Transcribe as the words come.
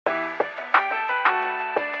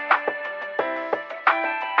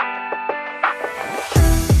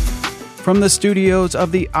From the studios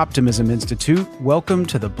of the Optimism Institute, welcome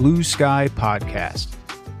to the Blue Sky Podcast.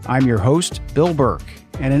 I'm your host, Bill Burke,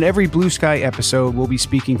 and in every Blue Sky episode, we'll be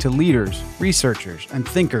speaking to leaders, researchers, and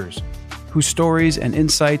thinkers whose stories and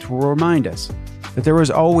insights will remind us that there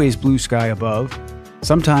is always blue sky above.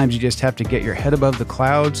 Sometimes you just have to get your head above the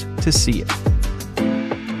clouds to see it.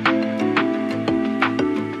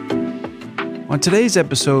 On today's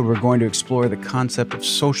episode, we're going to explore the concept of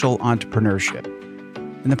social entrepreneurship.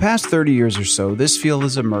 In the past 30 years or so, this field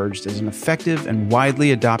has emerged as an effective and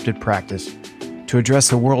widely adopted practice to address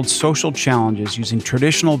the world's social challenges using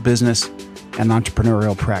traditional business and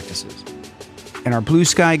entrepreneurial practices. And our Blue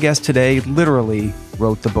Sky guest today literally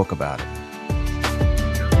wrote the book about it.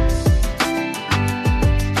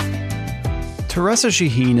 Teresa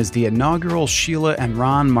Chahine is the inaugural Sheila and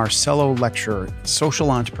Ron Marcello Lecturer in Social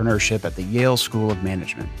Entrepreneurship at the Yale School of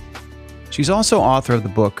Management. She's also author of the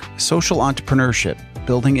book Social Entrepreneurship: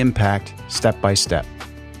 Building Impact Step by Step.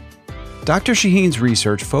 Dr. Chahine's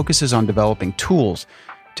research focuses on developing tools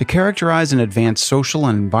to characterize and advance social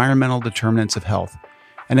and environmental determinants of health.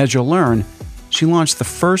 And as you'll learn, she launched the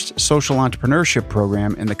first social entrepreneurship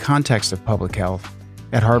program in the context of public health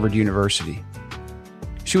at Harvard University.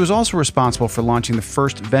 She was also responsible for launching the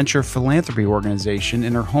first venture philanthropy organization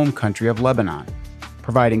in her home country of Lebanon,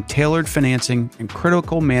 providing tailored financing and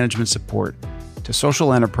critical management support to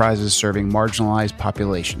social enterprises serving marginalized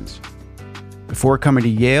populations. Before coming to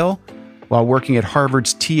Yale, while working at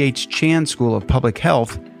Harvard's T.H. Chan School of Public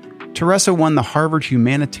Health, Teresa won the Harvard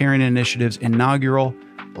Humanitarian Initiative's inaugural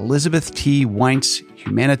Elizabeth T. Weintz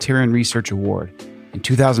Humanitarian Research Award in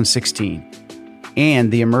 2016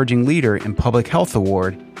 and the Emerging Leader in Public Health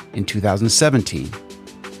Award in 2017.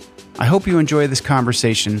 I hope you enjoy this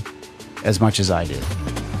conversation as much as I did.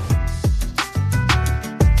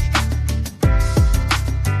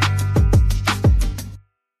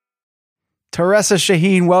 Teresa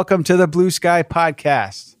Chahine, welcome to the Blue Sky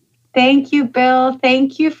Podcast. Thank you, Bill.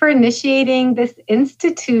 Thank you for initiating this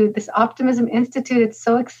institute, this Optimism Institute. It's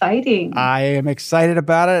so exciting. I am excited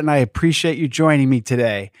about it, and I appreciate you joining me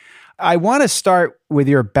today. I want to start with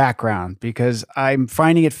your background because I'm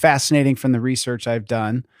finding it fascinating from the research I've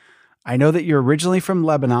done. I know that you're originally from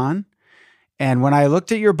Lebanon, and when I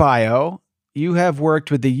looked at your bio, you have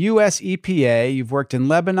worked with the U.S. EPA. You've worked in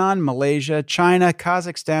Lebanon, Malaysia, China,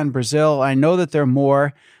 Kazakhstan, Brazil. I know that there are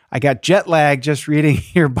more. I got jet lag just reading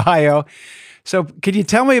your bio. So could you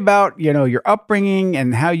tell me about, your upbringing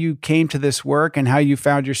and how you came to this work and how you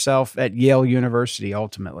found yourself at Yale University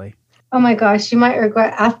ultimately? Oh my gosh, you might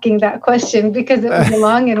regret asking that question because it was a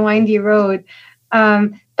long and windy road.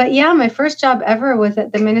 But yeah, my first job ever was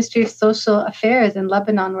at the Ministry of Social Affairs in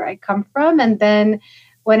Lebanon, where I come from. And then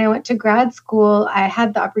when I went to grad school, I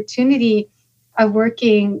had the opportunity of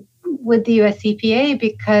working with the US EPA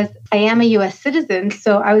because I am a US citizen.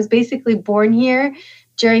 So I was basically born here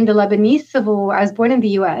during the Lebanese Civil War. I was born in the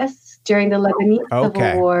US during the Lebanese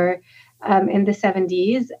Civil War in the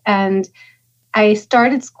 70s. And I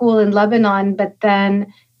started school in Lebanon, but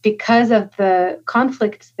then because of the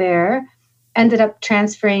conflicts there, ended up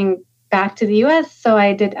transferring back to the US. So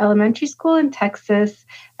I did elementary school in Texas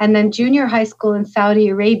and then junior high school in Saudi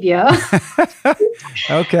Arabia.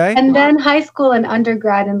 Okay. And then high school and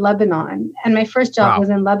undergrad in Lebanon. And my first job was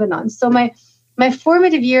in Lebanon. So my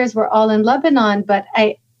formative years were all in Lebanon, but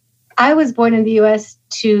I was born in the US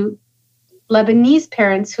to Lebanese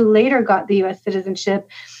parents who later got the US citizenship.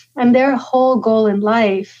 And their whole goal in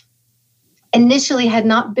life initially had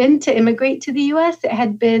not been to immigrate to the US. It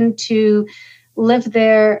had been to live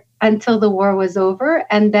there until the war was over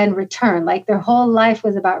and then return. Like their whole life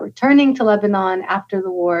was about returning to Lebanon after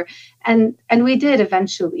the war. And we did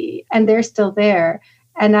eventually, and they're still there.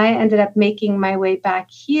 And I ended up making my way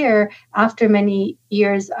back here after many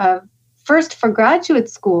years of, first for graduate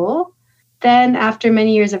school, then after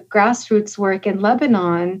many years of grassroots work in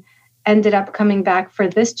Lebanon, ended up coming back for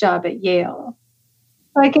this job at Yale.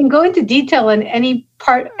 I can go into detail in any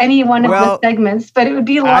one of the segments, but it would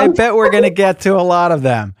be long. I bet we're going to get to a lot of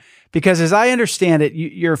them because as I understand it,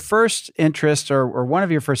 your first interest or one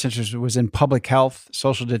of your first interests was in public health,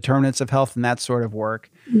 social determinants of health and that sort of work.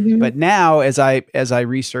 Mm-hmm. But now as I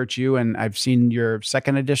research you and I've seen your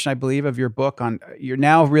second edition, I believe, of your book you're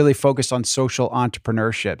now really focused on social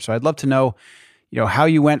entrepreneurship. So I'd love to know, how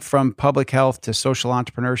you went from public health to social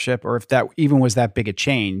entrepreneurship, or if that even was that big a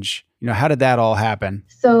change. How did that all happen?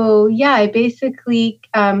 So, yeah, I basically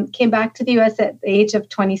came back to the U.S. at the age of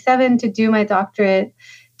 27 to do my doctorate,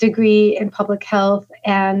 degree in public health.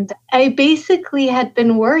 And I basically had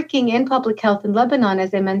been working in public health in Lebanon,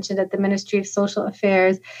 as I mentioned, at the Ministry of Social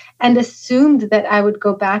Affairs, and assumed that I would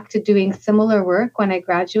go back to doing similar work when I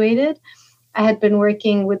graduated. I had been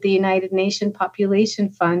working with the United Nations Population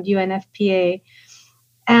Fund, UNFPA.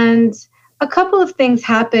 And a couple of things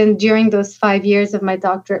happened during those 5 years of my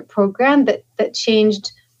doctorate program that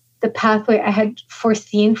changed the pathway I had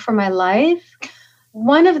foreseen for my life.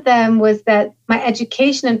 One of them was that my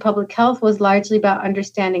education in public health was largely about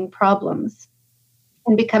understanding problems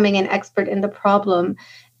and becoming an expert in the problem.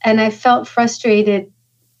 And I felt frustrated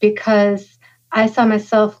because I saw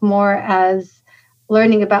myself more as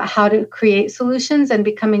learning about how to create solutions and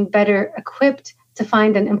becoming better equipped to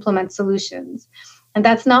find and implement solutions. And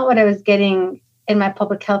that's not what I was getting in my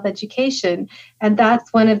public health education. And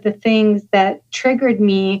that's one of the things that triggered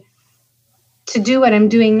me to do what I'm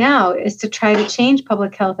doing now, is to try to change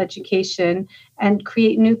public health education and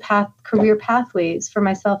create new career pathways for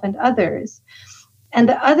myself and others. And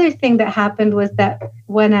the other thing that happened was that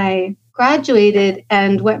when I graduated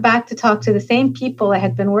and went back to talk to the same people I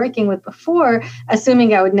had been working with before,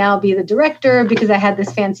 assuming I would now be the director because I had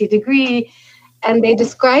this fancy degree, and they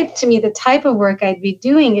described to me the type of work I'd be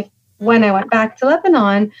doing when I went back to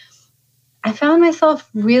Lebanon, I found myself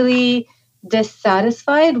really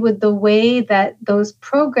dissatisfied with the way that those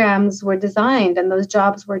programs were designed and those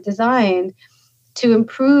jobs were designed to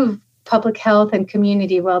improve public health and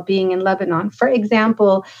community well-being in Lebanon. For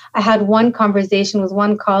example, I had one conversation with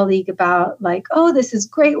one colleague about like, oh, this is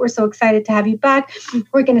great. We're so excited to have you back.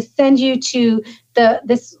 We're going to send you to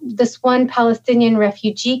this one Palestinian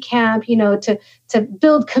refugee camp, to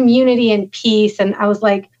build community and peace. And I was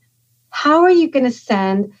like, how are you going to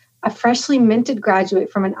send a freshly minted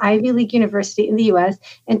graduate from an Ivy League university in the US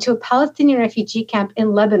into a Palestinian refugee camp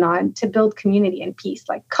in Lebanon to build community and peace?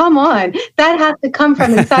 Like, come on, that has to come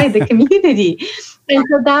from inside the community. And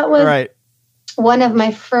so that was one of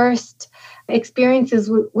my first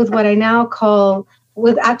experiences with what I now call,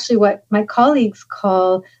 with actually what my colleagues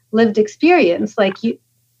call lived experience. Like you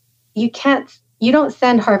don't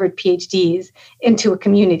send Harvard PhDs into a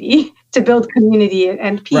community to build community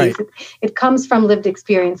and peace. Right. It comes from lived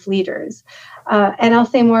experience leaders. And I'll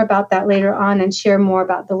say more about that later on and share more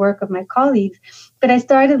about the work of my colleagues. But I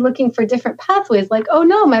started looking for different pathways, like, oh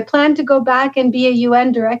no, my plan to go back and be a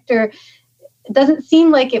UN director doesn't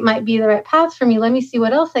seem like it might be the right path for me. Let me see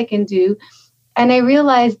what else I can do. And I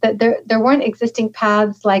realized that there weren't existing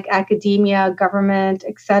paths like academia, government,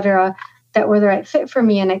 etc., that were the right fit for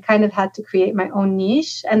me. And I kind of had to create my own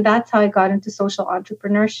niche. And that's how I got into social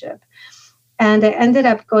entrepreneurship. And I ended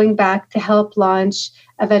up going back to help launch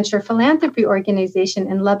a venture philanthropy organization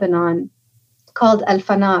in Lebanon called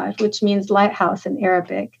Al-Fanar, which means lighthouse in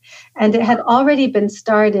Arabic. And it had already been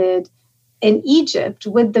started in Egypt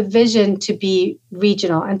with the vision to be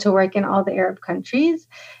regional and to work in all the Arab countries.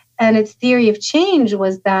 And its theory of change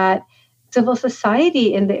was that civil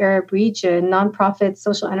society in the Arab region, nonprofits,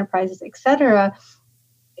 social enterprises, etc.,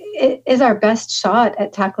 is our best shot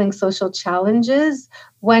at tackling social challenges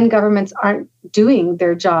when governments aren't doing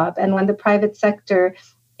their job and when the private sector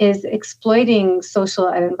is exploiting social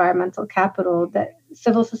and environmental capital. That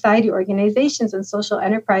civil society organizations and social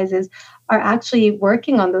enterprises are actually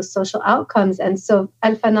working on those social outcomes. And so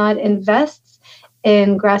Al-Fanar invests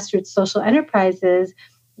in grassroots social enterprises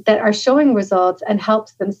that are showing results and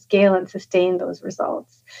helps them scale and sustain those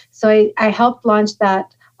results. So I helped launch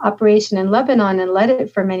that operation in Lebanon and led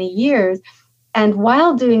it for many years. And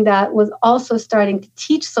while doing that, was also starting to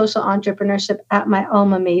teach social entrepreneurship at my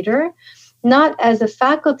alma mater, not as a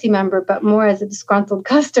faculty member, but more as a disgruntled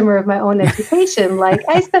customer of my own education. Like,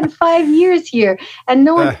 I spent 5 years here and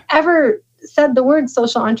no one ever said the word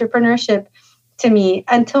social entrepreneurship to me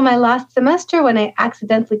until my last semester, when I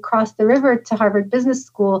accidentally crossed the river to Harvard Business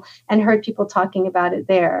School and heard people talking about it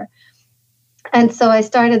there. And so I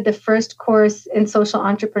started the first course in social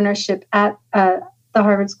entrepreneurship at the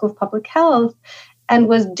Harvard School of Public Health and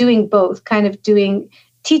was doing both,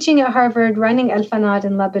 teaching at Harvard, running Al-Fanar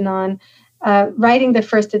in Lebanon, writing the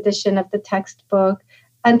first edition of the textbook,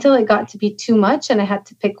 until it got to be too much and I had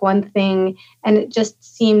to pick one thing. And it just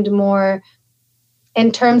seemed more,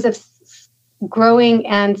 in terms of growing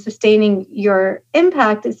and sustaining your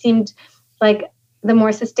impact, it seemed like the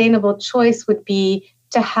more sustainable choice would be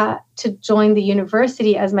to join the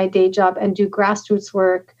university as my day job and do grassroots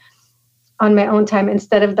work on my own time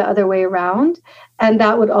instead of the other way around. And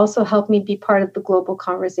that would also help me be part of the global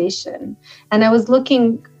conversation. And I was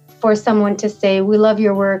looking for someone to say, we love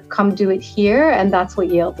your work, come do it here. And that's what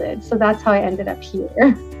Yale did. So that's how I ended up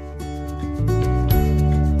here.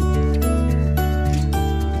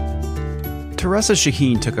 Teresa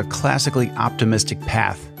Chahine took a classically optimistic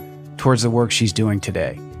path towards the work she's doing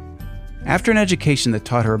today. After an education that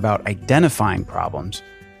taught her about identifying problems,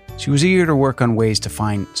 she was eager to work on ways to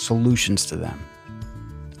find solutions to them.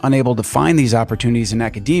 Unable to find these opportunities in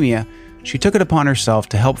academia, she took it upon herself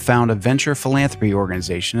to help found a venture philanthropy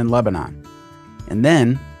organization in Lebanon. And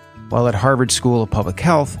then, while at Harvard School of Public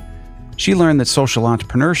Health, she learned that social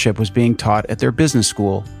entrepreneurship was being taught at their business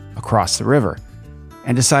school across the river,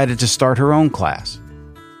 and decided to start her own class.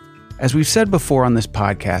 As we've said before on this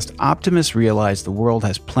podcast, optimists realize the world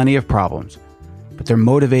has plenty of problems, but they're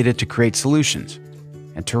motivated to create solutions.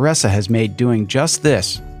 And Teresa has made doing just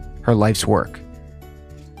this her life's work.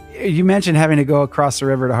 You mentioned having to go across the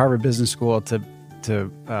river to Harvard Business School to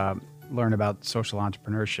learn about social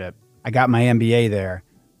entrepreneurship. I got my MBA there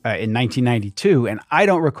in 1992, and I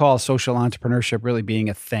don't recall social entrepreneurship really being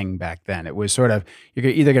a thing back then. It was sort of, you're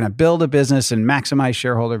either going to build a business and maximize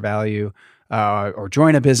shareholder value, or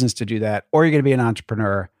join a business to do that, or you're going to be an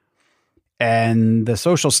entrepreneur. And the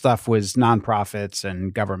social stuff was nonprofits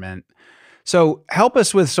and government. So help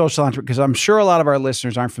us with social entrepreneurship, because I'm sure a lot of our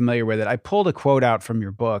listeners aren't familiar with it. I pulled a quote out from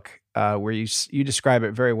your book where you describe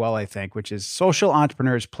it very well, I think, which is social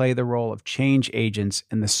entrepreneurs play the role of change agents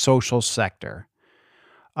in the social sector.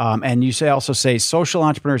 And you also say social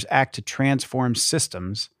entrepreneurs act to transform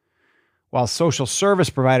systems, while social service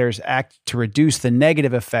providers act to reduce the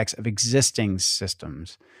negative effects of existing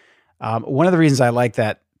systems. One of the reasons I like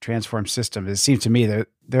that transform system is it seems to me that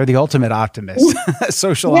they're the ultimate optimist.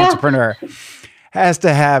 Social entrepreneur has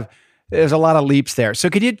to have, there's a lot of leaps there. So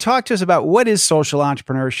could you talk to us about what is social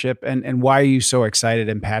entrepreneurship and why are you so excited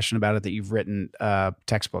and passionate about it that you've written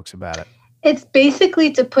textbooks about it? It's basically,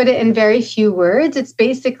 to put it in very few words, it's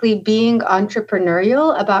basically being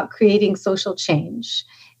entrepreneurial about creating social change.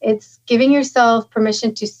 It's giving yourself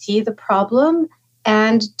permission to see the problem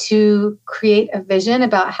and to create a vision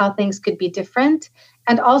about how things could be different,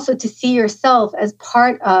 and also to see yourself as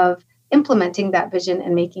part of implementing that vision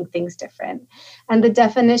and making things different. And the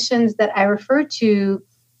definitions that I refer to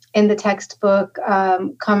in the textbook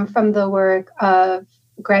come from the work of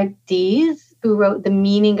Greg Dees, who wrote The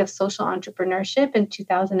Meaning of Social Entrepreneurship in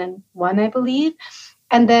 2001, I believe.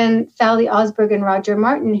 And then Sally Osberg and Roger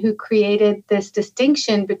Martin, who created this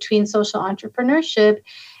distinction between social entrepreneurship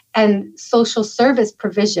and social service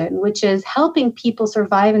provision, which is helping people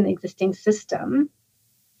survive in the existing system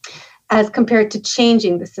as compared to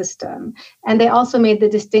changing the system. And they also made the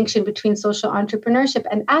distinction between social entrepreneurship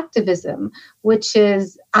and activism, which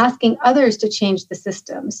is asking others to change the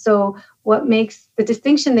system. So what makes the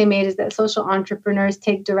distinction they made is that social entrepreneurs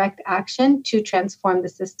take direct action to transform the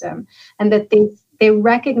system, and that they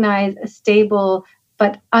recognize a stable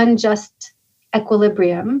but unjust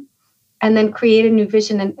equilibrium, and then create a new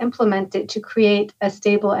vision and implement it to create a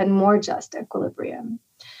stable and more just equilibrium.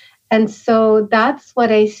 And so that's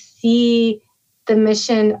what I see the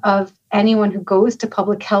mission of anyone who goes to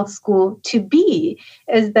public health school to be,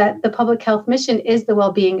 is that the public health mission is the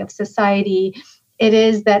well-being of society. It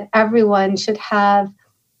is that everyone should have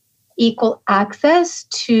equal access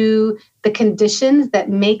to the conditions that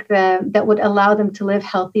would allow them to live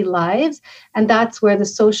healthy lives. And that's where the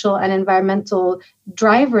social and environmental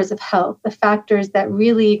drivers of health, the factors that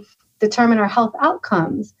really determine our health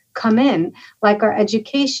outcomes, come in, like our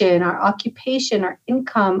education, our occupation, our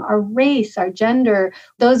income, our race, our gender.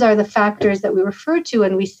 Those are the factors that we refer to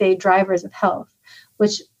when we say drivers of health,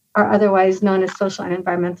 which are otherwise known as social and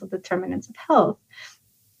environmental determinants of health.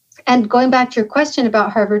 And going back to your question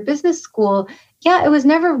about Harvard Business School, it was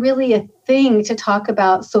never really a thing to talk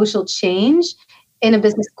about social change in a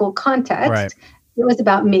business school context. Right. It was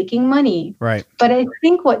about making money. Right. But I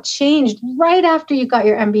think what changed right after you got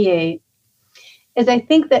your MBA is I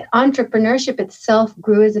think that entrepreneurship itself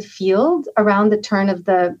grew as a field around the turn of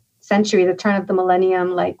the century, the turn of the millennium,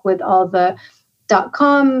 like with all the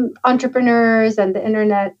 .com entrepreneurs and the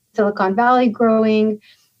internet, Silicon Valley growing.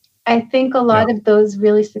 I think a lot of those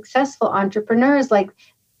really successful entrepreneurs, like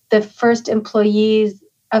the first employees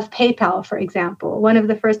of PayPal, for example, one of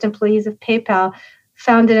the first employees of PayPal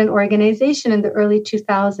founded an organization in the early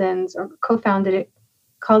 2000s, or co-founded it,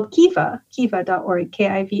 called Kiva.org,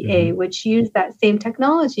 Kiva, which used that same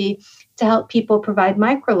technology to help people provide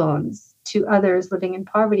microloans to others living in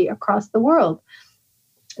poverty across the world.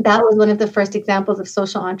 That was one of the first examples of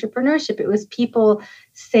social entrepreneurship. It was people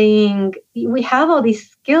saying, we have all these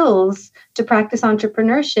skills to practice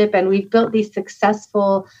entrepreneurship, and we've built these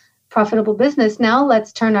successful, profitable business. Now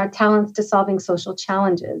let's turn our talents to solving social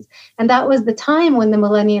challenges. And that was the time when the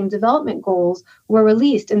Millennium Development Goals were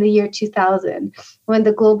released in the year 2000, when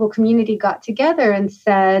the global community got together and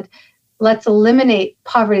said, let's eliminate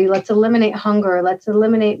poverty, let's eliminate hunger, let's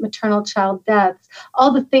eliminate maternal child deaths,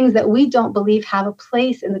 all the things that we don't believe have a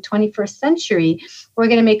place in the 21st century. We're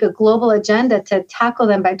going to make a global agenda to tackle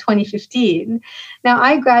them by 2015. Now,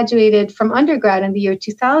 I graduated from undergrad in the year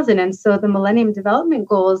 2000, and so the Millennium Development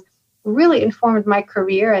Goals really informed my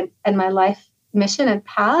career and my life mission and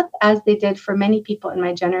path, as they did for many people in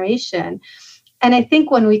my generation. And I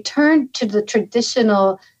think when we turn to the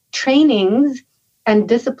traditional trainings and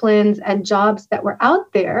disciplines and jobs that were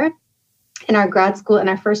out there in our grad school and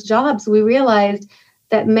our first jobs, we realized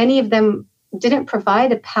that many of them didn't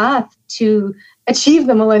provide a path to achieve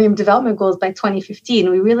the Millennium Development Goals by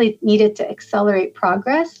 2015. We really needed to accelerate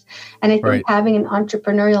progress. And I think having an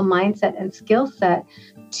entrepreneurial mindset and skill set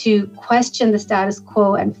to question the status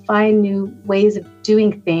quo and find new ways of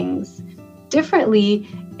doing things differently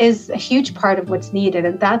is a huge part of what's needed.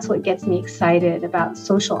 And that's what gets me excited about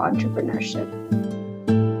social entrepreneurship.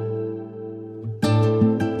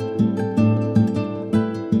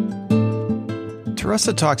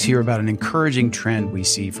 Teresa talks here about an encouraging trend we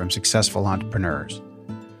see from successful entrepreneurs.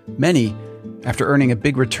 Many, after earning a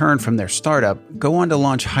big return from their startup, go on to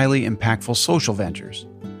launch highly impactful social ventures.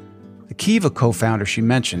 The Kiva co-founder she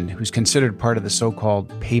mentioned, who's considered part of the so-called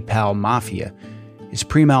PayPal mafia, is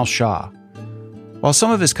Premal Shah. While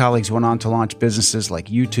some of his colleagues went on to launch businesses like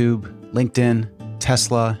YouTube, LinkedIn,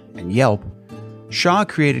 Tesla, and Yelp, Shah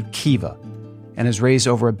created Kiva and has raised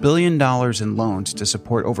over $1 billion in loans to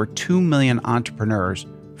support over 2 million entrepreneurs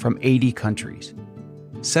from 80 countries.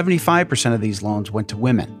 75% of these loans went to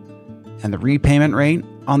women, and the repayment rate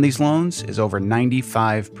on these loans is over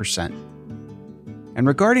 95%. And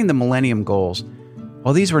regarding the Millennium Goals,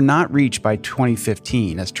 while these were not reached by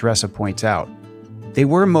 2015, as Teresa points out, they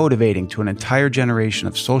were motivating to an entire generation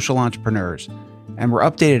of social entrepreneurs and were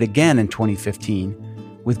updated again in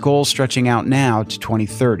 2015 with goals stretching out now to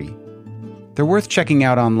 2030. They're worth checking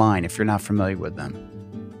out online if you're not familiar with them.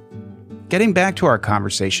 Getting back to our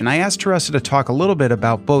conversation, I asked Teresa to talk a little bit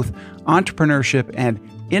about both entrepreneurship and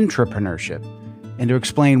intrapreneurship and to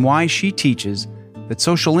explain why she teaches that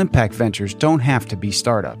social impact ventures don't have to be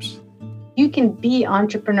startups. You can be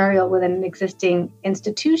entrepreneurial within an existing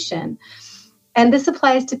institution. And this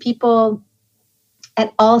applies to people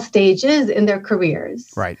at all stages in their careers.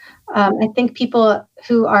 Right. I think people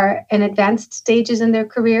who are in advanced stages in their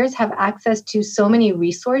careers have access to so many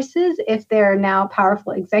resources. If they're now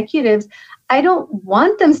powerful executives, I don't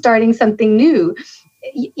want them starting something new.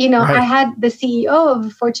 I had the CEO of a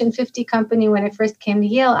Fortune 50 company when I first came to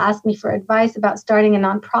Yale ask me for advice about starting a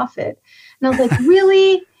nonprofit. And I was like,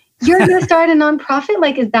 really? You're going to start a nonprofit?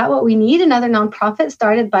 Like, is that what we need? Another nonprofit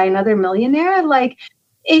started by another millionaire? Like,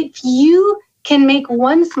 if you can make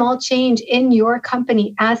one small change in your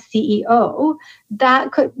company as CEO,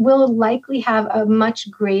 that will likely have a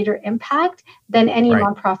much greater impact than any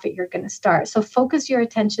nonprofit you're going to start. So focus your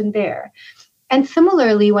attention there. And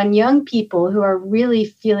similarly, when young people who are really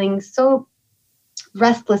feeling so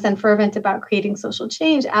restless and fervent about creating social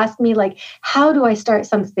change ask me, like, how do I start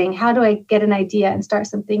something? How do I get an idea and start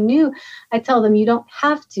something new? I tell them you don't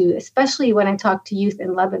have to, especially when I talk to youth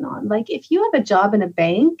in Lebanon. Like, if you have a job in a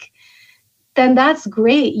bank, then that's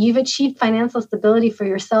great. You've achieved financial stability for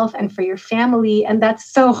yourself and for your family. And that's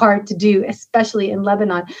so hard to do, especially in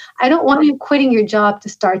Lebanon. I don't want you quitting your job to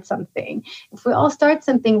start something. If we all start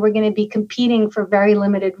something, we're going to be competing for very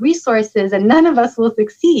limited resources and none of us will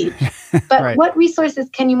succeed. But what resources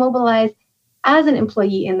can you mobilize as an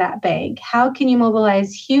employee in that bank? How can you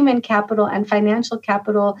mobilize human capital and financial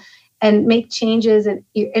capital and make changes in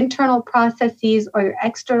your internal processes or your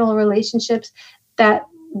external relationships that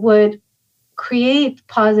would create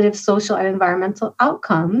positive social and environmental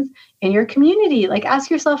outcomes in your community? Like,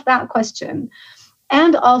 ask yourself that question.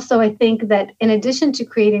 And also, I think that in addition to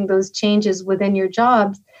creating those changes within your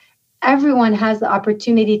jobs, everyone has the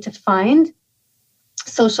opportunity to find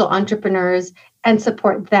social entrepreneurs and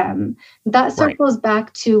support them. That circles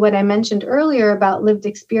back to what I mentioned earlier about lived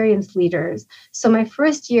experience leaders. So my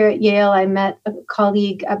first year at Yale, I met a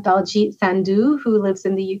colleague, Baljit Sandhu, who lives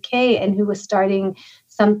in the UK and who was starting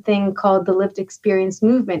something called the Lived Experience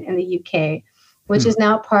Movement in the UK, which is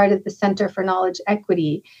now part of the Center for Knowledge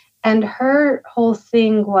Equity. And her whole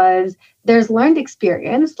thing was, there's learned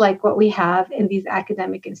experience, like what we have in these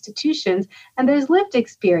academic institutions, and there's lived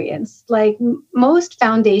experience. Like, most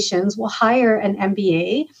foundations will hire an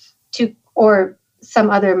MBA or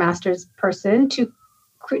some other master's person to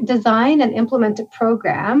design and implement a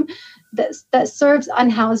program that serves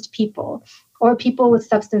unhoused people, or people with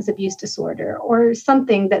substance abuse disorder or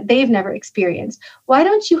something that they've never experienced. Why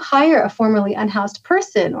don't you hire a formerly unhoused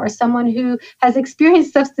person or someone who has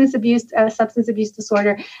experienced substance abuse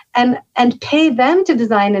disorder and pay them to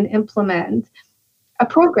design and implement a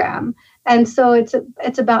program? And so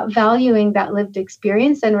it's about valuing that lived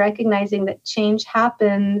experience and recognizing that change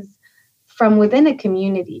happens from within a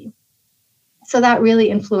community. So that really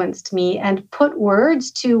influenced me and put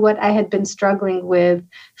words to what I had been struggling with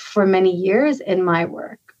for many years in my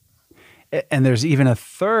work. And there's even a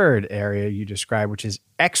third area you describe, which is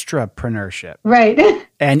extrapreneurship. Right.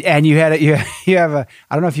 And you have a,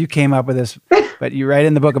 I don't know if you came up with this, but you write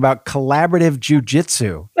in the book about collaborative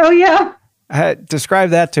jujitsu. Oh, yeah.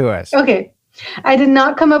 Describe that to us. Okay. I did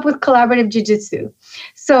not come up with collaborative jujitsu.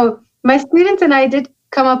 So my students and I did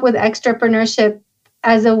come up with extrapreneurship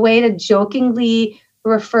as a way to jokingly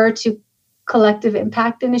refer to collective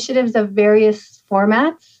impact initiatives of various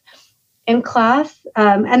formats in class.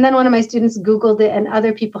 And then one of my students Googled it and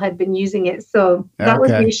other people had been using it. So that was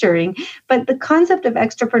reassuring. But the concept of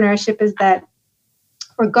extrapreneurship is that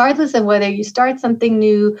regardless of whether you start something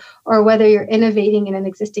new or whether you're innovating in an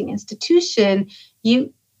existing institution,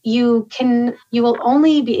 you will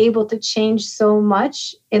only be able to change so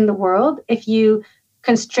much in the world if you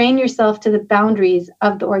constrain yourself to the boundaries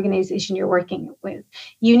of the organization you're working with.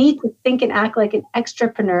 You need to think and act like an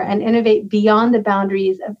extrapreneur and innovate beyond the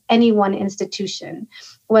boundaries of any one institution,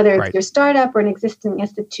 whether it's your startup or an existing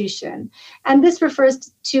institution. And this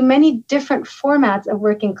refers to many different formats of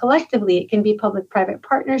working collectively. It can be public-private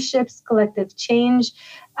partnerships, collective change,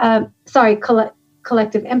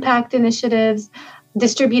 collective impact initiatives,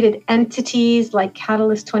 distributed entities like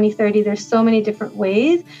Catalyst 2030. There's so many different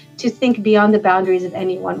ways to think beyond the boundaries of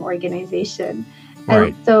any one organization.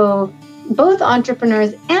 Right. And so both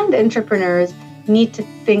entrepreneurs and intrapreneurs need to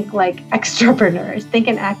think like extrapreneurs, think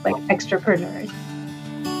and act like extrapreneurs.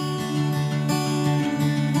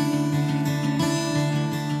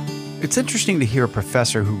 It's interesting to hear a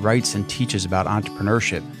professor who writes and teaches about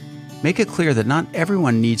entrepreneurship make it clear that not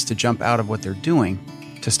everyone needs to jump out of what they're doing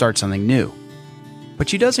to start something new. But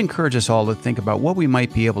she does encourage us all to think about what we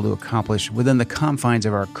might be able to accomplish within the confines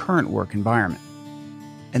of our current work environment.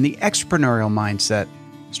 And the entrepreneurial mindset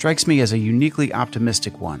strikes me as a uniquely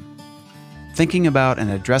optimistic one, thinking about and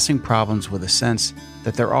addressing problems with a sense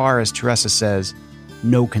that there are, as Teresa says,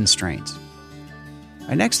 no constraints.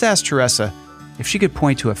 I next asked Teresa if she could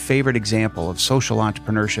point to a favorite example of social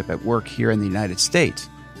entrepreneurship at work here in the United States,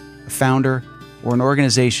 a founder or an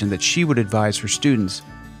organization that she would advise her students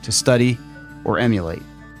to study or emulate.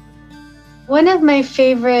 One of my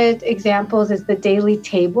favorite examples is the Daily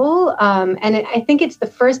Table. I think it's the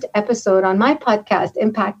first episode on my podcast,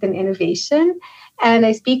 Impact and Innovation. And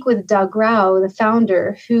I speak with Doug Rao, the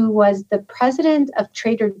founder, who was the president of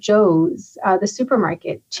Trader Joe's, the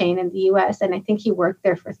supermarket chain in the US. And I think he worked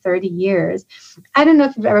there for 30 years. I don't know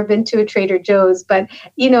if you've ever been to a Trader Joe's, but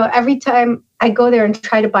every time I go there and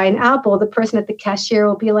try to buy an apple, the person at the cashier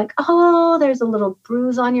will be like, "Oh, there's a little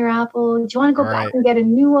bruise on your apple. Do you want to go back and get a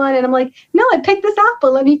new one?" And I'm like, "No, I picked this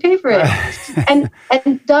apple. Let me pay for it."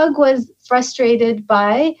 and Doug was frustrated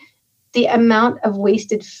by the amount of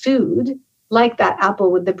wasted food, like that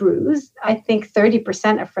apple with the bruise. I think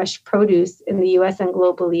 30% of fresh produce in the US and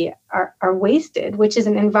globally are wasted, which is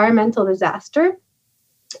an environmental disaster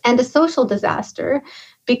and a social disaster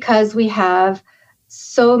because we have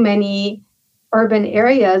so many urban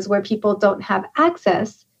areas where people don't have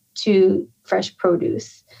access to fresh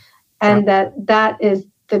produce. And that is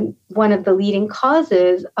one of the leading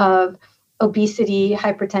causes of obesity,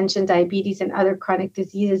 hypertension, diabetes, and other chronic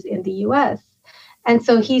diseases in the US. And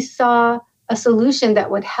so he saw a solution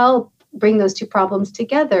that would help bring those two problems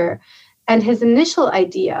together. And his initial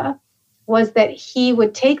idea was that he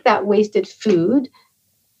would take that wasted food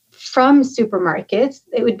from supermarkets,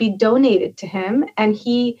 it would be donated to him, and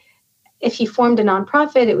if he formed a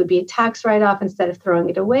nonprofit, it would be a tax write-off instead of throwing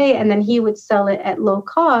it away. And then he would sell it at low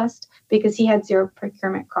cost because he had zero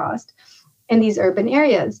procurement cost in these urban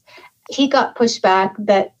areas. He got pushback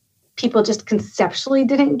that people just conceptually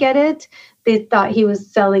didn't get it. They thought he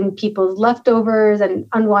was selling people's leftovers and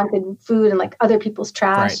unwanted food and like other people's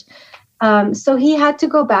trash. Right. So he had to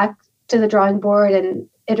go back to the drawing board and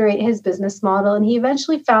iterate his business model. And he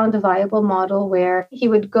eventually found a viable model where he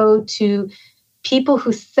would go to people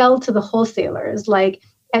who sell to the wholesalers. Like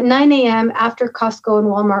at 9 a.m. after Costco and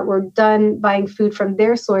Walmart were done buying food from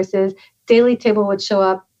their sources, Daily Table would show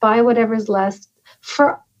up, buy whatever's left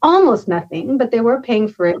for almost nothing, but they were paying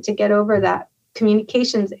for it to get over that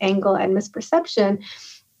communications angle and misperception.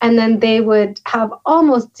 And then they would have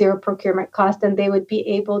almost zero procurement cost, and they would be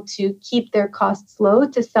able to keep their costs low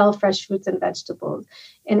to sell fresh fruits and vegetables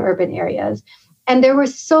in urban areas. And there were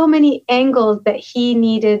so many angles that he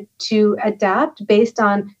needed to adapt based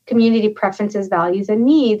on community preferences, values, and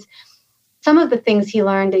needs. Some of the things he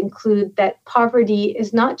learned include that poverty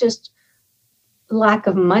is not just lack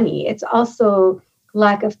of money, it's also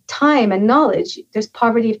lack of time and knowledge. There's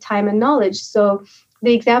poverty of time and knowledge. So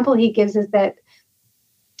the example he gives is that,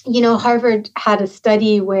 Harvard had a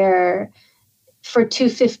study where for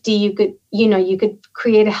 $250 you could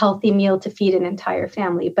create a healthy meal to feed an entire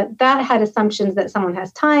family, but that had assumptions that someone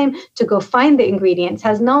has time to go find the ingredients,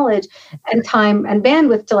 has knowledge and time and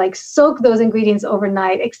bandwidth to soak those ingredients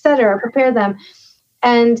overnight, etc., prepare them.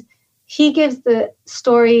 And he gives the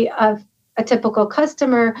story of a typical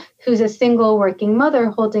customer who's a single working mother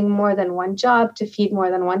holding more than one job to feed more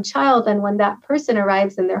than one child. And when that person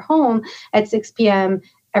arrives in their home at 6 p.m.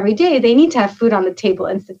 every day, they need to have food on the table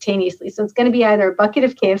instantaneously. So it's going to be either a bucket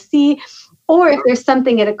of KFC, or if there's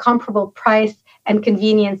something at a comparable price and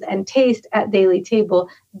convenience and taste at daily table,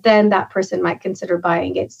 then that person might consider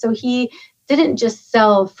buying it. So he didn't just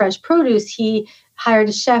sell fresh produce. He hired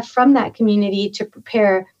a chef from that community to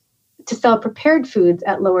sell prepared foods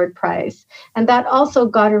at lowered price. And that also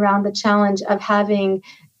got around the challenge of having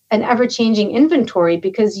an ever-changing inventory,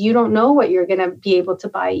 because you don't know what you're going to be able to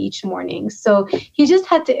buy each morning. So he just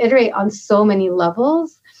had to iterate on so many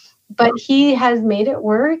levels, but he has made it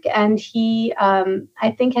work. And he,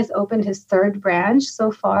 I think, has opened his third branch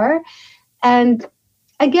so far. And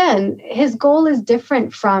again, his goal is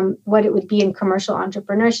different from what it would be in commercial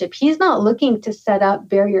entrepreneurship. He's not looking to set up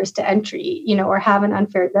barriers to entry, or have an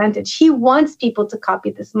unfair advantage. He wants people to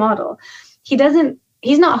copy this model.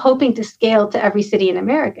 He's not hoping to scale to every city in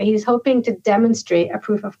America. He's hoping to demonstrate a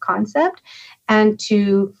proof of concept and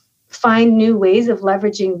to find new ways of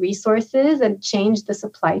leveraging resources and change the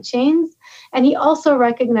supply chains. And he also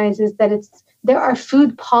recognizes that there are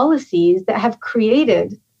food policies that have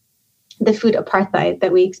created the food apartheid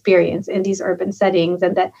that we experience in these urban settings,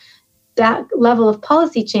 and that level of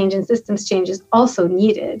policy change and systems change is also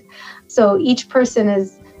needed. So each person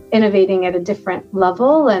is innovating at a different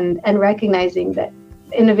level and recognizing that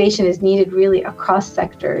innovation is needed really across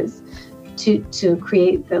sectors to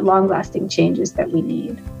create the long-lasting changes that we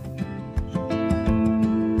need.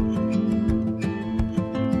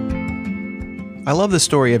 I love the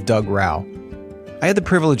story of Doug Rao. I had the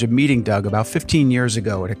privilege of meeting Doug about 15 years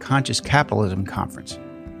ago at a Conscious Capitalism conference.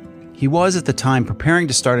 He was at the time preparing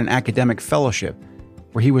to start an academic fellowship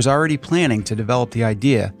where he was already planning to develop the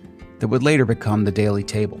idea that would later become the Daily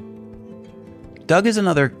Table. Doug is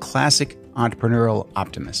another classic entrepreneurial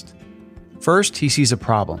optimist. First, he sees a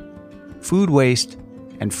problem: food waste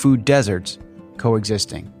and food deserts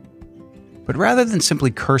coexisting. But rather than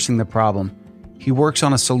simply cursing the problem, he works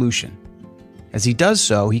on a solution. As he does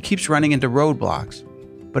so, he keeps running into roadblocks,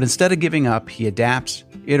 but instead of giving up, he adapts,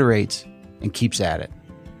 iterates, and keeps at it.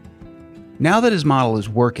 Now that his model is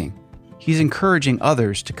working, he's encouraging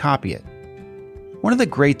others to copy it. One of the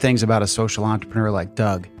great things about a social entrepreneur like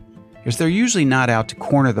Doug is they're usually not out to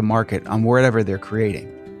corner the market on whatever they're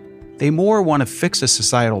creating. They more want to fix a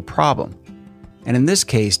societal problem. And in this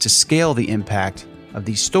case, to scale the impact of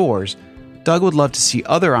these stores, Doug would love to see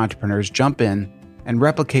other entrepreneurs jump in and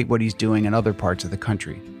replicate what he's doing in other parts of the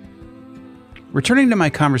country. Returning to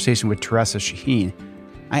my conversation with Teresa Chahine,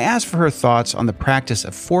 I asked for her thoughts on the practice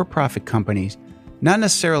of for-profit companies not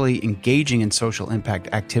necessarily engaging in social impact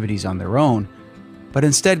activities on their own, but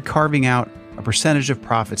instead carving out a percentage of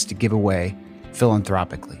profits to give away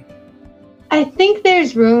philanthropically. I think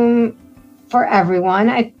there's room for everyone.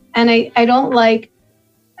 I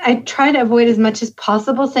try to avoid as much as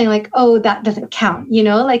possible saying oh, that doesn't count.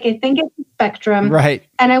 I think it's a spectrum. Right.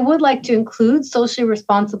 And I would like to include socially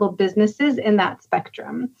responsible businesses in that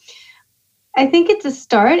spectrum. I think it's a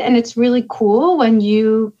start, and it's really cool when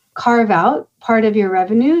you carve out part of your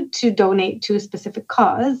revenue to donate to a specific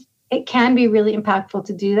cause. It can be really impactful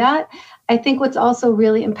to do that. I think what's also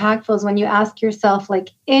really impactful is when you ask yourself,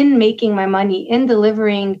 in making my money, in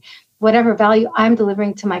delivering whatever value I'm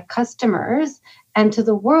delivering to my customers and to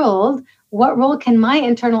the world, what role can my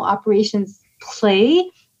internal operations play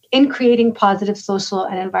in creating positive social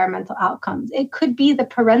and environmental outcomes? It could be the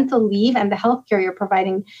parental leave and the healthcare you're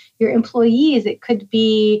providing your employees. It could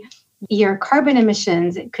be your carbon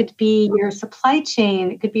emissions. It could be your supply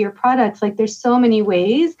chain. It could be your products. There's so many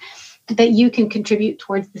ways that you can contribute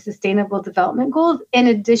towards the sustainable development goals, in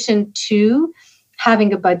addition to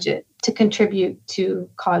having a budget to contribute to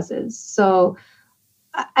causes. So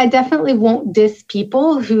I definitely won't diss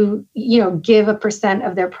people who, give a percent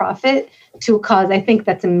of their profit to a cause. I think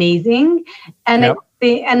that's amazing. And Yep.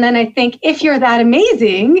 then I think if you're that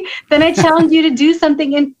amazing, then I challenge you to do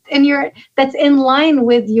something in your that's in line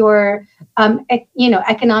with your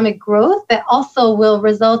economic growth that also will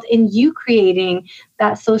result in you creating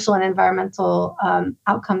that social and environmental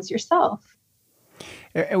outcomes yourself.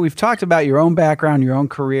 And we've talked about your own background, your own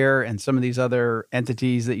career, and some of these other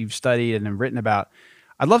entities that you've studied and have written about.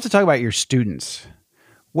 I'd love to talk about your students.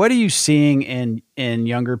 What are you seeing in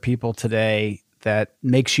younger people today that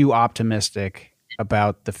makes you optimistic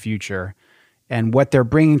about the future and what they're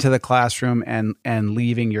bringing to the classroom and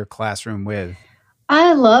leaving your classroom with?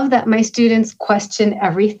 I love that my students question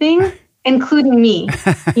everything, including me.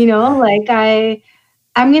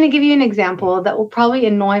 I'm going to give you an example that will probably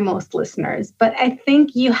annoy most listeners, but I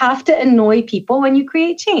think you have to annoy people when you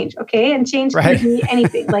create change, okay? And change can be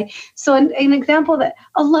anything. So an example that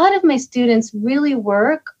a lot of my students really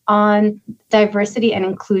work on diversity and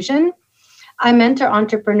inclusion. I mentor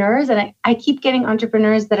entrepreneurs, and I keep getting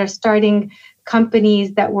entrepreneurs that are starting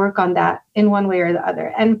companies that work on that in one way or the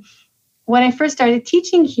other. And when I first started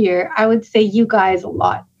teaching here, I would say you guys a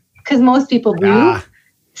lot, because most people do,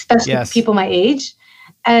 especially people my age.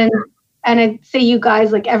 And I'd say you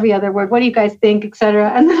guys like every other word. What do you guys think, et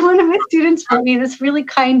cetera? And then one of my students wrote me this really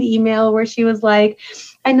kind email where she was like,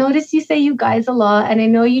 I noticed you say you guys a lot, and I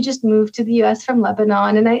know you just moved to the US from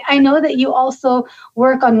Lebanon. And I know that you also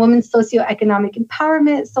work on women's socioeconomic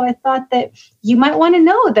empowerment. So I thought that you might want to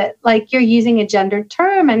know that you're using a gendered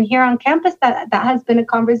term, and here on campus that has been a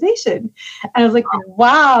conversation. And I was like,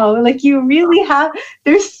 wow, you really have,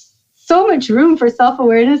 there's so much room for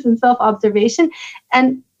self-awareness and self-observation.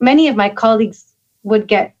 And many of my colleagues would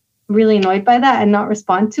get really annoyed by that and not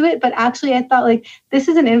respond to it. But actually, I thought this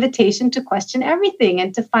is an invitation to question everything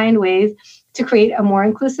and to find ways to create a more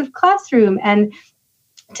inclusive classroom and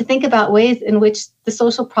to think about ways in which the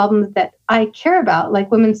social problems that I care about,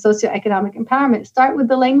 like women's socioeconomic empowerment, start with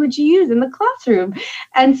the language you use in the classroom.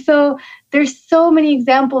 And so there's so many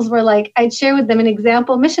examples where I'd share with them an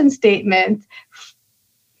example mission statement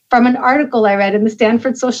from an article I read in the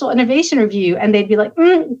Stanford Social Innovation Review. And they'd be like,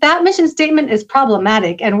 that mission statement is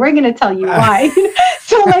problematic, and we're going to tell you why.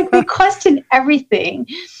 So we question everything.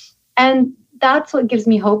 And that's what gives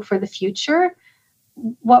me hope for the future.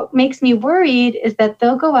 What makes me worried is that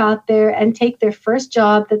they'll go out there and take their first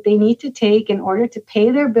job that they need to take in order to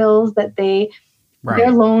pay their bills,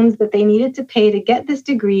 their loans that they needed to pay to get this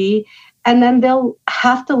degree. And then they'll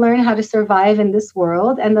have to learn how to survive in this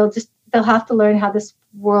world, and they'll have to learn how this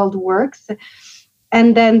world works.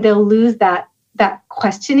 And then they'll lose that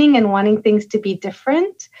questioning and wanting things to be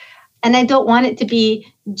different. And I don't want it to be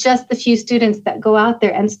just the few students that go out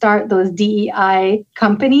there and start those DEI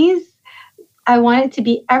companies. I want it to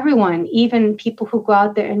be everyone, even people who go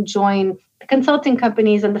out there and join the consulting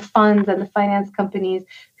companies and the funds and the finance companies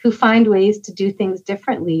who find ways to do things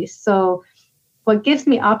differently. So what gives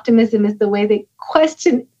me optimism is the way they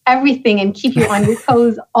question everything and keep you on your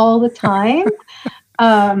toes all the time.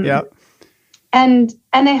 And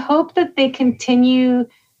I hope that they continue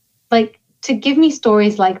to give me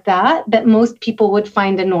stories like that most people would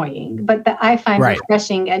find annoying, but that I find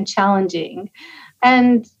refreshing and challenging.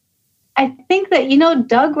 And I think that,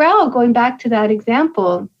 Doug Rao, going back to that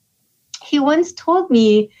example, he once told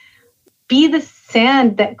me, be the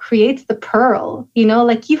sand that creates the pearl. You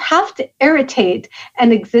have to irritate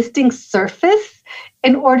an existing surface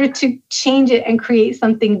in order to change it and create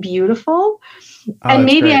something beautiful. And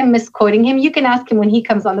maybe great. I'm misquoting him. You can ask him when he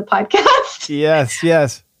comes on the podcast.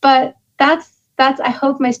 Yes. But that's I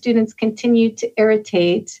hope my students continue to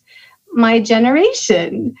irritate my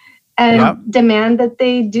generation and demand that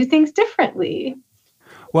they do things differently.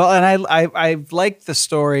 Well, and I like the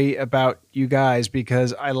story about you guys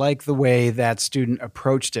because I like the way that student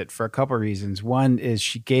approached it for a couple of reasons. One is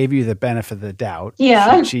she gave you the benefit of the doubt.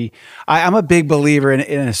 Yeah. I'm a big believer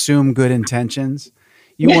in assume good intentions.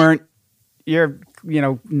 You're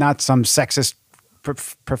not some sexist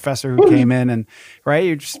professor who came in and, right?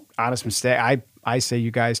 You're just honest mistake. I say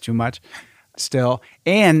you guys too much still.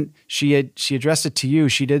 And she addressed it to you.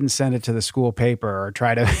 She didn't send it to the school paper or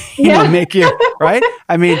try to make you, right?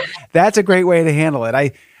 I mean, that's a great way to handle it.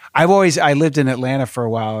 I lived in Atlanta for a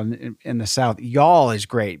while in the South. Y'all is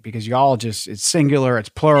great because y'all it's singular, it's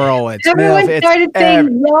plural, it's everyone started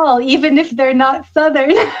saying y'all, even if they're not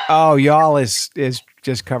Southern. Oh, y'all is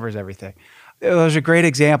just covers everything. Those are great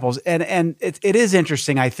examples. And it is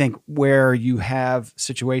interesting, I think, where you have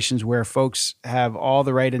situations where folks have all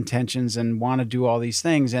the right intentions and want to do all these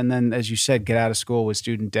things. And then, as you said, get out of school with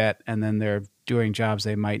student debt, and then they're doing jobs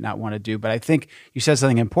they might not want to do. But I think you said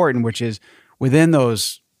something important, which is within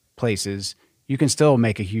those places, you can still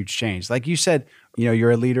make a huge change. Like you said,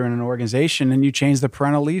 you're a leader in an organization and you change the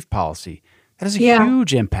parental leave policy. That has a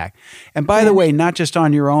huge impact. And by the way, not just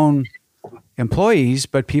on your own employees,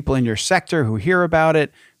 but people in your sector who hear about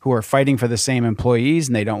it, who are fighting for the same employees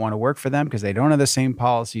and they don't want to work for them because they don't have the same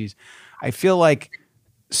policies. I feel like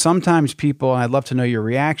sometimes people, and I'd love to know your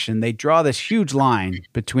reaction, they draw this huge line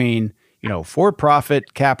between,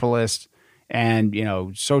 for-profit capitalist and,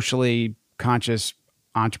 socially conscious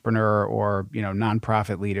entrepreneur or,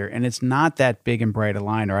 nonprofit leader. And it's not that big and bright a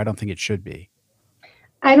line, or I don't think it should be.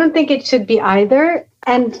 I don't think it should be either.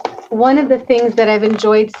 And one of the things that I've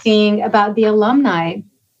enjoyed seeing about the alumni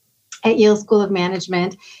at Yale School of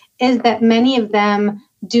Management is that many of them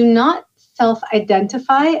do not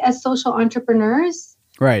self-identify as social entrepreneurs.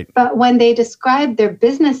 Right. But when they describe their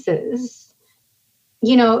businesses,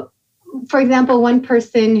 for example, one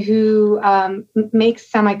person who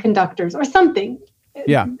makes semiconductors or something.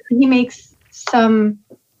 Yeah. He makes some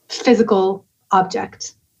physical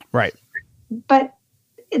object. Right. But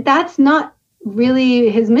that's not really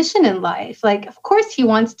his mission in life. Like, of course, he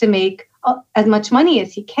wants to make as much money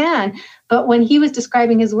as he can. But when he was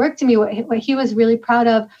describing his work to me, what he was really proud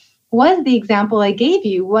of was the example I gave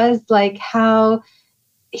you, was like how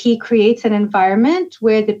he creates an environment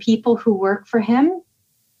where the people who work for him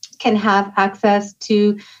can have access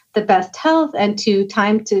to the best health and to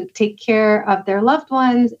time to take care of their loved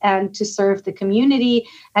ones and to serve the community,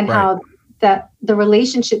 and how that the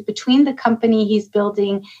relationship between the company he's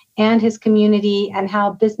building and his community, and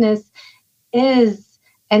how business is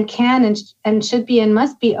and can and should be and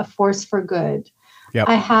must be a force for good. Yep.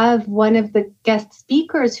 I have one of the guest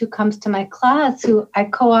speakers who comes to my class who I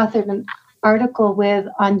co-authored an article with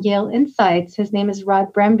on Yale Insights. His name is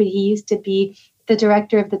Rod Bremby. He used to be the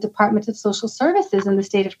director of the Department of Social Services in the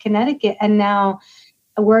state of Connecticut and now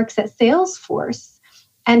works at Salesforce.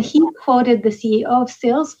 And he quoted the CEO of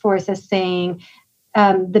Salesforce as saying,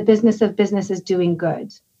 the business of business is doing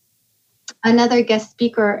good. Another guest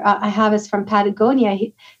speaker I have is from Patagonia,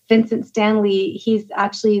 Vincent Stanley. He's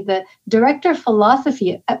actually the director of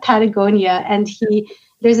philosophy at Patagonia. And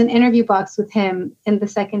there's an interview box with him in the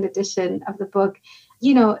second edition of the book.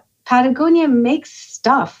 Patagonia makes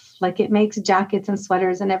stuff, like it makes jackets and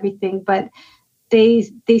sweaters and everything, but they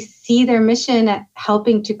see their mission at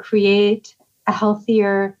helping to create a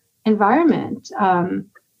healthier environment.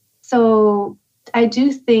 So I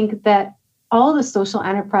do think that all the social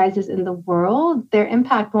enterprises in the world, their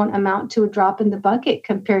impact won't amount to a drop in the bucket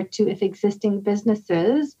compared to if existing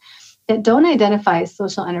businesses that don't identify as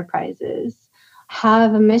social enterprises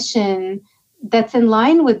have a mission that's in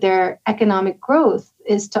line with their economic growth,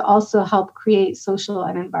 is to also help create social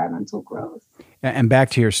and environmental growth. And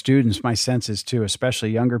back to your students, my sense is too,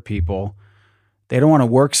 especially younger people, they don't want to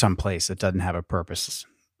work someplace that doesn't have a purpose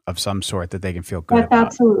of some sort that they can feel good about. That's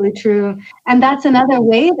absolutely true. And that's another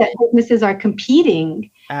way that businesses are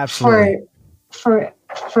competing for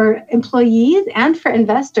employees and for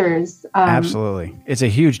investors. Absolutely. It's a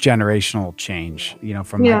huge generational change,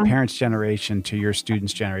 from my parents' generation to your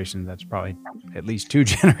students' generation. That's probably at least 2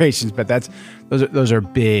 generations, but those are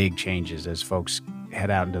big changes as folks head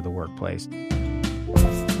out into the workplace.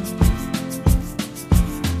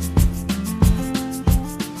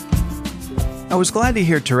 I was glad to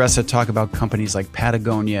hear Teresa talk about companies like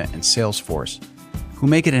Patagonia and Salesforce, who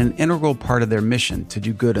make it an integral part of their mission to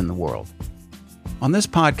do good in the world. On this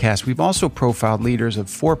podcast, we've also profiled leaders of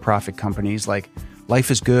for-profit companies like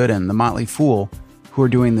Life is Good and The Motley Fool, who are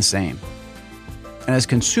doing the same. And as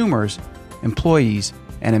consumers, employees,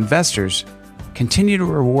 and investors continue to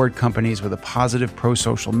reward companies with a positive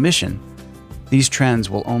pro-social mission, these trends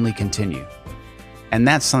will only continue. And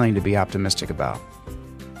that's something to be optimistic about.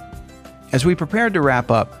 As we prepared to wrap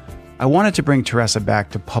up, I wanted to bring Teresa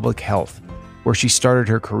back to public health, where she started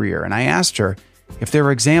her career, and I asked her if there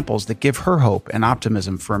are examples that give her hope and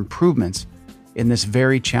optimism for improvements in this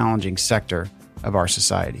very challenging sector of our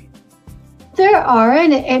society. There are,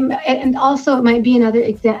 and also it might be another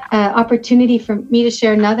opportunity for me to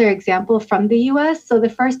share another example from the U.S. So the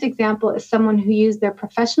first example is someone who used their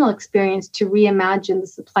professional experience to reimagine the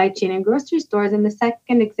supply chain in grocery stores. And the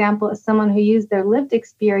second example is someone who used their lived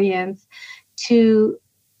experience to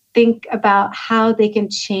think about how they can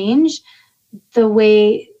change the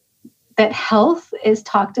way that health is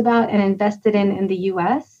talked about and invested in the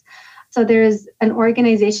U.S. So there's an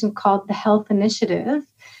organization called the Health Initiative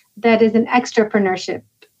that is an extrapreneurship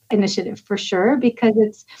initiative for sure, because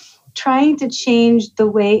it's trying to change the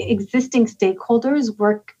way existing stakeholders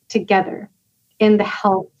work together in the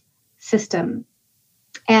health system.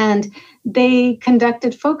 And they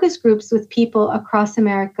conducted focus groups with people across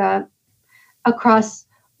America, across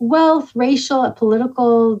wealth, racial,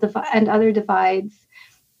 political, and other divides,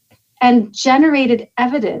 and generated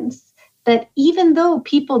evidence that even though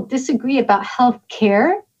people disagree about health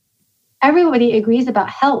care, everybody agrees about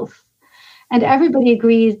health. And everybody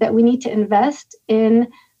agrees that we need to invest in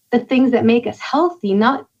the things that make us healthy,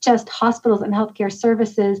 not just hospitals and healthcare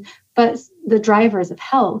services, but the drivers of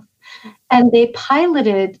health. And they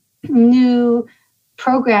piloted new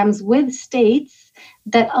programs with states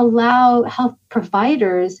that allow health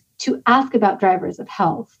providers to ask about drivers of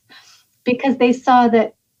health, because they saw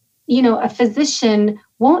that, a physician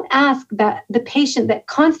won't ask that the patient that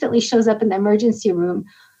constantly shows up in the emergency room,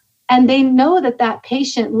 and they know that that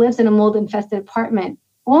patient lives in a mold-infested apartment,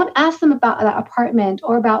 won't ask them about that apartment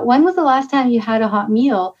or about when was the last time you had a hot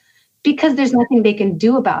meal, because there's nothing they can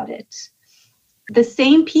do about it. The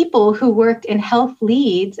same people who worked in Health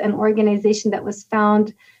Leads, an organization that was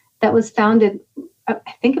founded,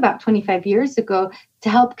 I think about 25 years ago, to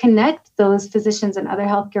help connect those physicians and other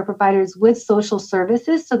healthcare providers with social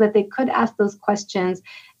services so that they could ask those questions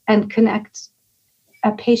and connect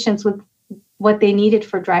patients with what they needed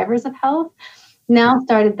for drivers of health, now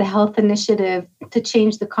started the health initiative to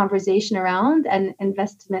change the conversation around and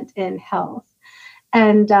investment in health.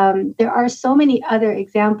 And there are so many other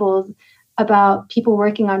examples about people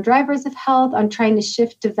working on drivers of health, on trying to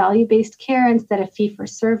shift to value-based care instead of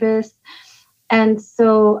fee-for-service. And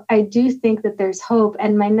so I do think that there's hope.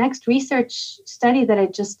 And my next research study that I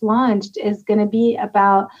just launched is going to be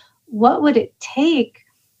about what would it take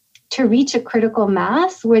to reach a critical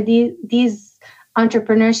mass where these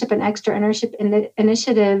entrepreneurship and extrapreneurship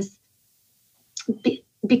initiatives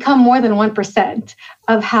become more than 1%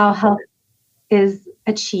 of how health is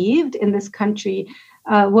achieved in this country.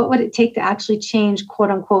 What would it take to actually change, quote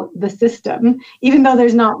unquote, the system? Even though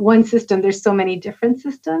there's not one system, there's so many different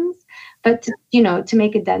systems, but to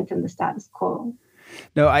make a dent in the status quo.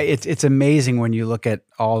 No, it's amazing when you look at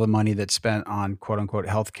all the money that's spent on quote unquote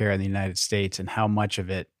healthcare in the United States and how much of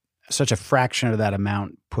it, such a fraction of that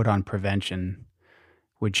amount put on prevention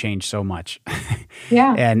would change so much.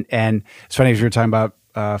 Yeah. And it's funny, as you were talking about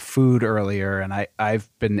food earlier, and I've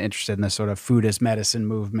been interested in this sort of food as medicine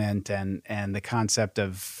movement and the concept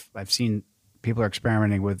of, I've seen people are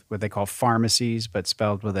experimenting with what they call pharmacies, but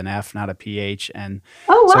spelled with an F, not a PH. And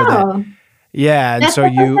oh, wow. So yeah. And so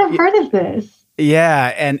I've heard of this.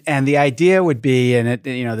 Yeah. And the idea would be, and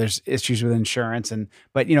there's issues with insurance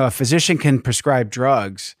but a physician can prescribe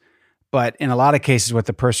drugs, but in a lot of cases, what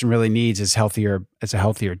the person really needs is a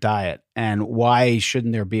healthier diet. And why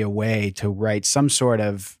shouldn't there be a way to write some sort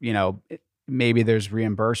of, maybe there's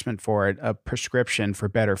reimbursement for it, a prescription for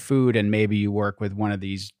better food, and maybe you work with one of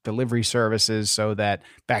these delivery services so that,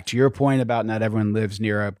 back to your point about not everyone lives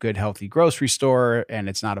near a good, healthy grocery store and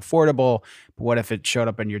it's not affordable. But what if it showed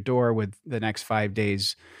up on your door with the next 5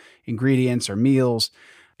 days ingredients or meals?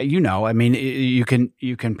 You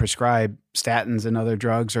can prescribe statins and other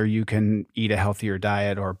drugs, or you can eat a healthier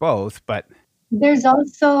diet, or both. But there's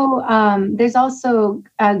also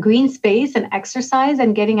green space and exercise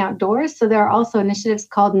and getting outdoors. So there are also initiatives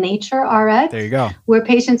called Nature RX. There you go. Where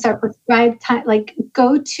patients are prescribed time, like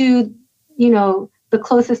go to the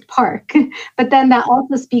closest park. But then that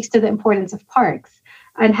also speaks to the importance of parks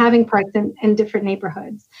and having parks in different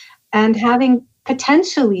neighborhoods, and having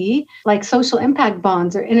potentially like social impact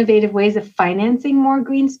bonds or innovative ways of financing more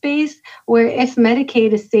green space, where if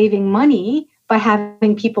Medicaid is saving money by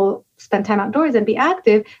having people spend time outdoors and be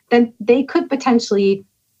active, then they could potentially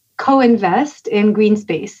co-invest in green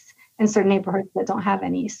space in certain neighborhoods that don't have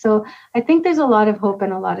any. So I think there's a lot of hope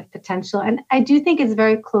and a lot of potential. And I do think it's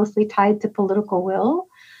very closely tied to political will.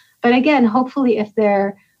 But again, hopefully if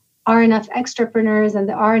there are enough extrapreneurs and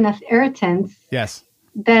there are enough irritants, yes,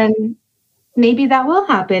 then maybe that will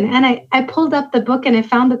happen. And I pulled up the book and I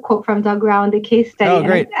found the quote from Doug Rao in the case study. Oh,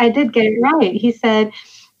 great. I did get it right. He said,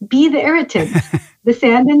 "Be the irritant, the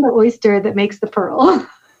sand in the oyster that makes the pearl."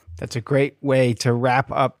 That's a great way to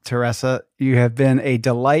wrap up, Teresa. You have been a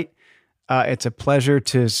delight. It's a pleasure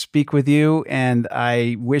to speak with you, and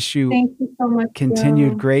I wish you, Thank you so much,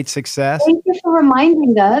 continued Bill. great success. Thank you for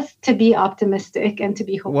reminding us to be optimistic and to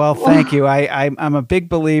be hopeful. Well, thank you. I'm a big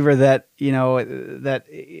believer that, that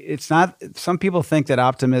it's not, some people think that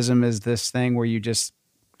optimism is this thing where you just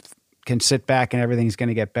can sit back and everything's going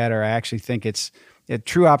to get better. I actually think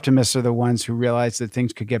true optimists are the ones who realize that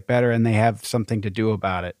things could get better and they have something to do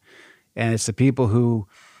about it. And it's the people who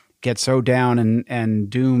get so down and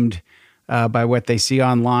doomed by what they see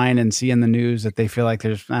online and see in the news that they feel like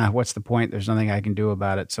there's, what's the point? There's nothing I can do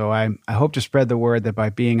about it. So I hope to spread the word that by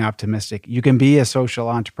being optimistic, you can be a social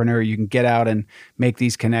entrepreneur. You can get out and make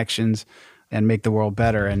these connections and make the world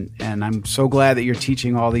better. And I'm so glad that you're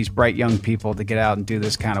teaching all these bright young people to get out and do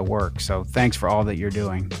this kind of work. So thanks for all that you're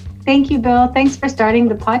doing. Thank you, Bill. Thanks for starting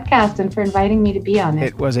the podcast and for inviting me to be on it.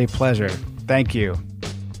 It was a pleasure. Thank you.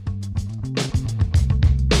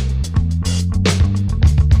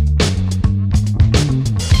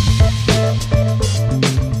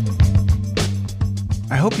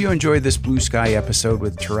 I hope you enjoyed this Blue Sky episode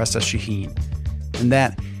with Teresa Chahine, and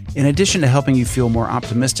that in addition to helping you feel more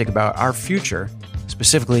optimistic about our future,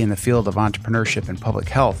 specifically in the field of entrepreneurship and public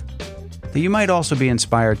health, that you might also be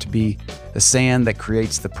inspired to be the sand that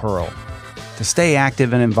creates the pearl, to stay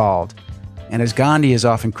active and involved, and as Gandhi is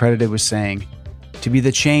often credited with saying, to be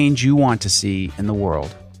the change you want to see in the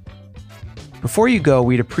world. Before you go,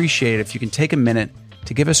 we'd appreciate it if you can take a minute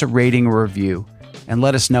to give us a rating or review and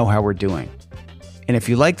let us know how we're doing. And if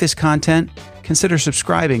you like this content, consider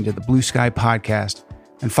subscribing to the Blue Sky podcast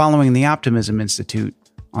and following the Optimism Institute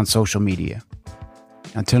on social media.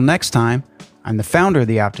 Until next time, I'm the founder of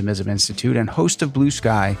the Optimism Institute and host of Blue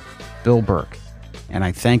Sky, Bill Burke, and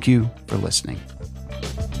I thank you for listening.